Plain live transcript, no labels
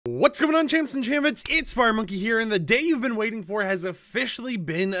What's going on, champs and champions? It's Fire Monkey here, and the day you've been waiting for has officially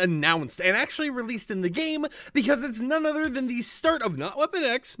been announced and actually released in the game, because it's none other than the start of not Weapon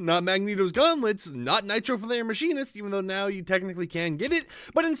X, not Magneto's Gauntlets, not Nitro Flare Machinist, even though now you technically can get it,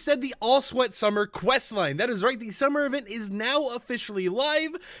 but instead the All Sweat Summer questline. That is right, the summer event is now officially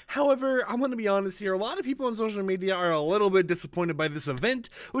live. However, I'm going to be honest here, a lot of people on social media are a little bit disappointed by this event,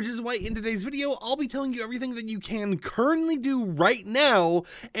 which is why in today's video, I'll be telling you everything that you can currently do right now,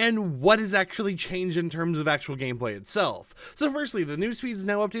 and what has actually changed in terms of actual gameplay itself. So firstly, the newsfeed is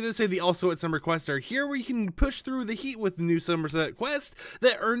now updated to say the All Sweat Summer quests are here, where you can push through the heat with the new Somerset quests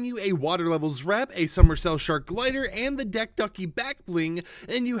that earn you a Water Levels wrap, a Summer Cell Shark glider, and the Deck Ducky back bling,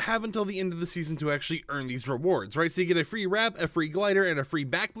 and you have until the end of the season to actually earn these rewards, right? So you get a free wrap, a free glider, and a free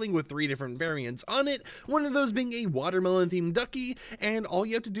back bling with 3 different variants on it, one of those being a watermelon themed ducky, and all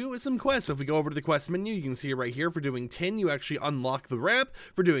you have to do is some quests. So if we go over to the quest menu, you can see it right here. For doing 10, you actually unlock the wrap.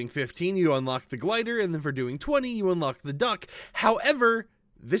 For doing 15, you unlock the glider, and then for doing 20, you unlock the duck. However,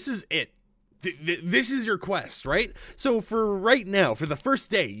 this is it. This is your quest, right? So for right now, for the first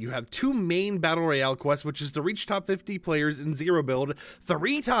day, you have 2 main Battle Royale quests, which is to reach top 50 players in Zero Build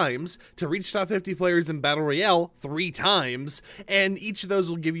 3 times, to reach top 50 players in Battle Royale 3 times, and each of those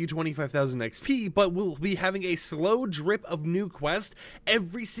will give you 25,000 XP, but we'll be having a slow drip of new quests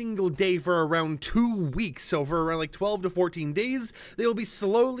every single day for around 2 weeks. So for around like 12 to 14 days, they will be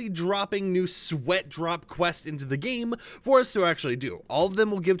slowly dropping new sweat drop quests into the game for us to actually do. All of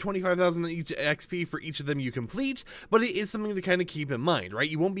them will give 25,000 each XP for each of them you complete, but it is something to kind of keep in mind, right?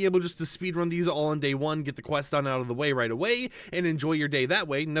 You won't be able just to speedrun these all on day 1, get the quest done out of the way right away, and enjoy your day that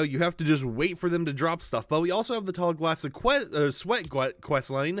way. No, you have to just wait for them to drop stuff. But we also have the Tall Glass of Sweat quest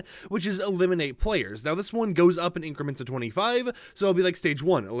line, which is eliminate players. Now this one goes up in increments of 25, so it'll be like stage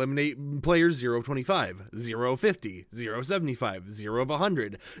 1, eliminate players 0 of 25, 0 of 50, 0 of 75, 0 of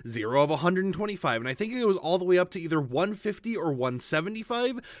 100, 0 of 125, and I think it goes all the way up to either 150 or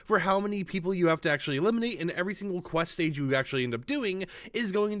 175 for how many people you have to actually eliminate, and every single quest stage you actually end up doing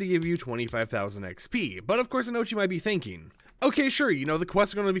is going to give you 25,000 XP. But of course, I know what you might be thinking. Okay, sure, you know, the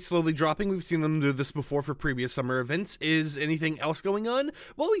quests are going to be slowly dropping. We've seen them do this before for previous summer events. Is anything else going on?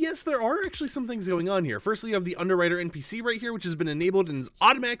 Well, yes, there are actually some things going on here. Firstly, you have the Underwriter NPC right here, which has been enabled and is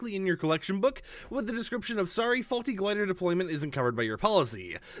automatically in your collection book with the description of, sorry, faulty glider deployment isn't covered by your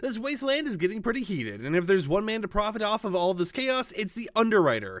policy. This wasteland is getting pretty heated, and if there's one man to profit off of all this chaos, it's the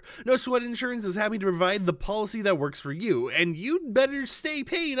Underwriter. No Sweat Insurance is happy to provide the policy that works for you, and you'd better stay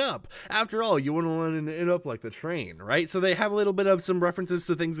paid up. After all, you wouldn't want to end up like the train, right? So they have a little bit of some references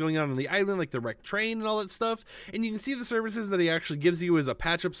to things going on the island, like the wrecked train and all that stuff, and you can see the services that he actually gives you is a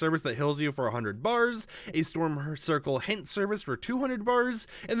patch-up service that heals you for 100 bars, a storm circle hint service for 200 bars,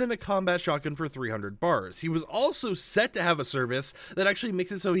 and then a combat shotgun for 300 bars. He was also set to have a service that actually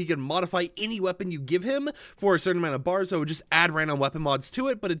makes it so he can modify any weapon you give him for a certain amount of bars, so it would just add random weapon mods to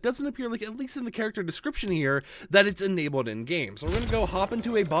it, but it doesn't appear, like, at least in the character description here, that it's enabled in game. So we're going to go hop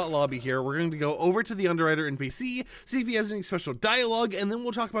into a bot lobby here. We're going to go over to the Underwriter NPC, see if he has any special dialogue, and then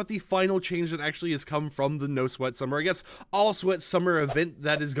we'll talk about the final change that actually has come from the No Sweat Summer, I guess, All Sweat Summer event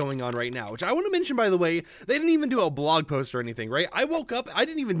that is going on right now, which I want to mention, by the way, they didn't even do a blog post or anything, right? I woke up, I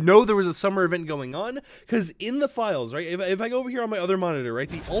didn't even know there was a summer event going on, because in the files, right, if I go over here on my other monitor, right,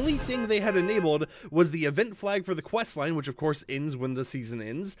 the only thing they had enabled was the event flag for the quest line, which of course ends when the season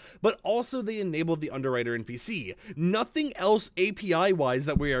ends, but also they enabled the Underwriter NPC. Nothing else API-wise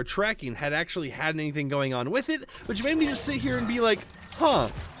that we are tracking had actually had anything going on with it, which made me just sit here and be like, huh,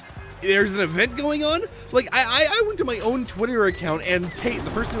 there's an event going on? Like, I went to my own Twitter account, and Tate,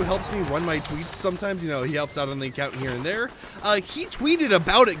 the person who helps me run my tweets sometimes, you know, he helps out on the account here and there, he tweeted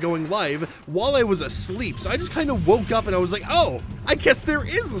about it going live while I was asleep, so I just kind of woke up and I was like, oh, I guess there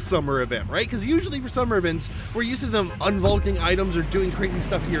is a summer event, right? Because usually for summer events, we're used to them unvaulting items or doing crazy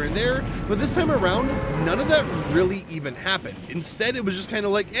stuff here and there, but this time around, none of that really even happened. Instead, it was just kind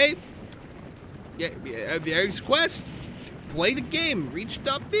of like, hey, yeah, there's quest. Play the game, reach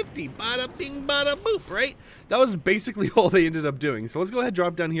top 50, bada bing, bada boop, right? That was basically all they ended up doing. So let's go ahead,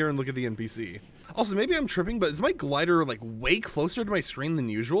 drop down here, and look at the NPC. Also, maybe I'm tripping, but is my glider, like, way closer to my screen than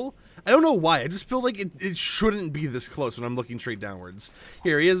usual? I don't know why. I just feel like it shouldn't be this close when I'm looking straight downwards.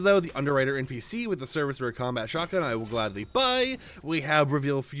 Here he is, though, the Underwriter NPC with the service for a combat shotgun I will gladly buy. We have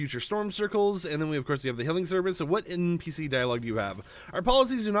reveal future storm circles, and then we, of course, we have the healing service. So what NPC dialogue do you have? Our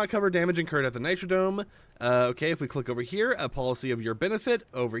policies do not cover damage incurred at the Nitrodome. Okay, if we click over here, a policy of your benefit.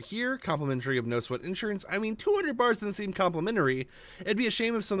 Over here, complimentary of No Sweat Insurance. I mean, 200 bars doesn't seem complimentary. It'd be a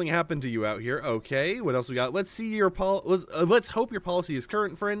shame if something happened to you out here. Okay, what else we got? Let's see your let's hope your policy is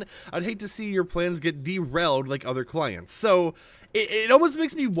current, friend. I'd hate to see your plans get derailed like other clients. So It almost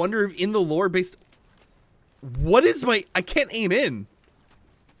makes me wonder if in the lore based... What is my... I can't aim in.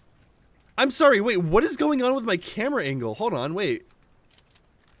 I'm sorry, wait, what is going on with my camera angle? Hold on, wait.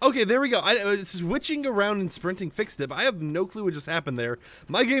 Okay, there we go. Switching around and sprinting fixed it, but I have no clue what just happened there.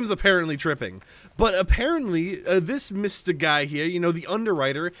 My game's apparently tripping. But apparently, this Mr. guy here, you know, the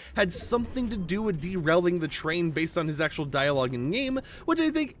underwriter, had something to do with derailing the train based on his actual dialogue in-game, which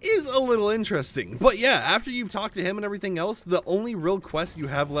I think is a little interesting. But yeah, after you've talked to him and everything else, the only real quest you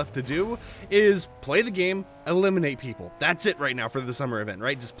have left to do is play the game, eliminate people. That's it right now for the summer event,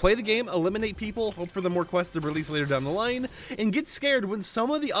 right? Just play the game, eliminate people, hope for the more quests to release later down the line, and get scared when some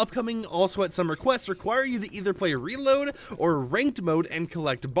of the upcoming All Sweat Summer quests require you to either play Reload or Ranked mode and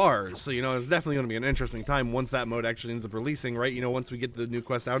collect bars. So, you know, it's definitely going to be an interesting time once that mode actually ends up releasing, right? You know, once we get the new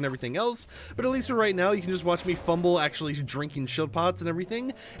quest out and everything else. But at least for right now, you can just watch me fumble actually drinking shield pots and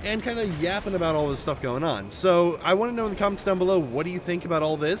everything, and kind of yapping about all this stuff going on. So, I want to know in the comments down below, what do you think about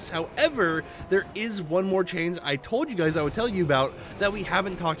all this? However, there is one more change I told you guys I would tell you about that we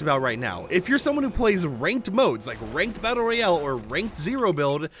haven't talked about right now. If you're someone who plays ranked modes, like Ranked Battle Royale or Ranked Zero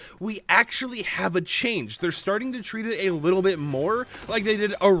build, we actually have a change. They're starting to treat it a little bit more like they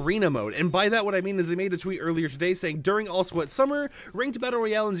did Arena mode. And by that, what I mean is they made a tweet earlier today saying during All Sweat Summer, Ranked Battle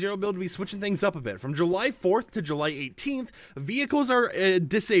Royale and Zero build will be switching things up a bit. From July 4th to July 18th, vehicles are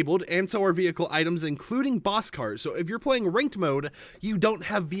disabled, and so are vehicle items, including boss cars. So if you're playing Ranked mode, you don't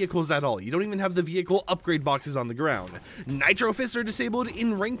have vehicles at all. You don't even have the vehicle upgrade boxes on the ground. Nitro Fists are disabled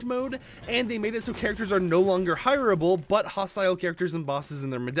in Ranked mode, and they made it so characters are no longer hireable, but hostile characters and bosses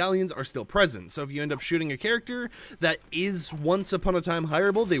and their medallions are still present. So if you end up shooting a character that is once upon a time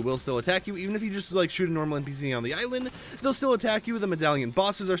hireable, they will still attack you. Even if you just like shoot a normal NPC on the island, they'll still attack you. The medallion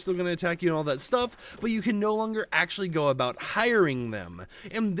bosses are still going to attack you and all that stuff, but you can no longer actually go about hiring them.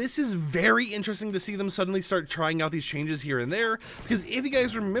 And this is very interesting to see them suddenly start trying out these changes here and there, because if you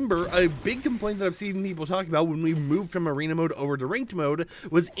guys remember, a big complaint that I've seen people talk about when we moved from Arena mode over to Ranked mode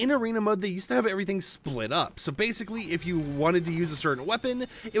was in Arena mode they used to have everything split up. So basically, if you wanted to use a certain weapon,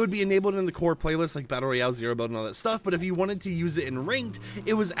 it would be enabled in the core playlist like Battle Royale, Zero build, and all that stuff, but if you wanted to use it in Ranked,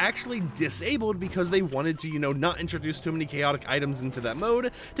 it was actually disabled because they wanted to, you know, not introduce too many chaotic items into that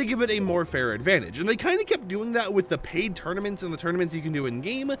mode to give it a more fair advantage. And they kind of kept doing that with the paid tournaments and the tournaments you can do in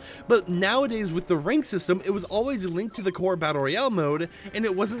game, but nowadays with the rank system, it was always linked to the core Battle Royale mode, and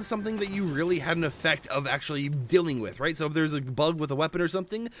it wasn't something that you really had an effect of actually dealing with, right? So if there's a bug with a weapon or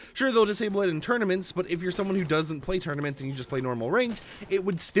something, sure, they'll disable it in tournaments, but if you're someone who doesn't play tournaments and you just play normal ranked, it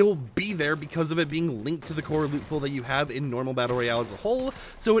would still be there because of it being linked to the core loot pool that you have in normal Battle Royale as a whole.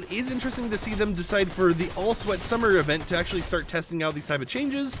 So it is interesting to see them decide for the All Sweat Summer event to actually start testing out these type of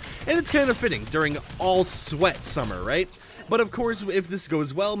changes, and it's kind of fitting during All Sweat Summer, right? But of course, if this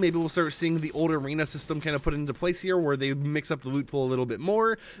goes well, maybe we'll start seeing the old arena system kind of put into place here, where they mix up the loot pool a little bit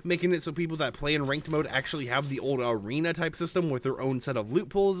more, making it so people that play in ranked mode actually have the old arena type system with their own set of loot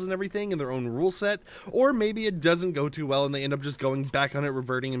pools and everything and their own rule set. Or maybe it doesn't go too well and they end up just going back on it,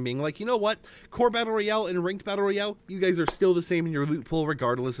 reverting and being like, you know what, core Battle Royale and ranked Battle Royale, you guys are still the same in your loot pool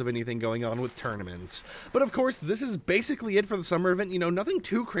regardless of anything going on with tournaments. But of course, this is basically it for the summer event. You know, nothing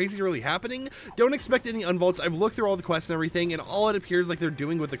too crazy really happening. Don't expect any unvaults. I've looked through all the quests and everything, and all it appears like they're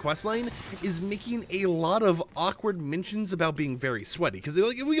doing with the quest line is making a lot of awkward mentions about being very sweaty. Because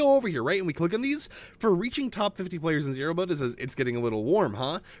like, if we go over here, right, and we click on these, for reaching top 50 players in Zero Build, it says it's getting a little warm,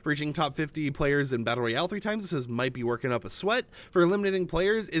 huh? For reaching top 50 players in Battle Royale 3 times, it says might be working up a sweat. For eliminating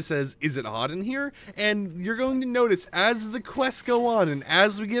players, it says is it hot in here? And you're going to notice as the quests go on and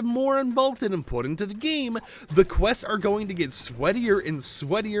as we get more involved and put into the game, the quests are going to get sweatier and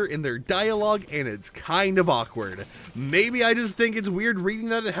sweatier in their dialogue, and it's kind of awkward. Maybe I just think it's weird reading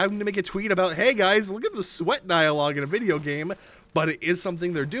that and having to make a tweet about, hey guys, look at the sweat dialogue in a video game, but it is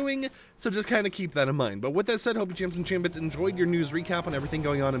something they're doing, so just kind of keep that in mind. But with that said, hope you champs and champions enjoyed your news recap on everything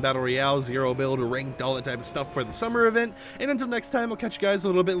going on in Battle Royale, Zero Build, ranked, all that type of stuff for the summer event, and until next time, I'll catch you guys a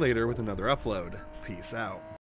little bit later with another upload. Peace out.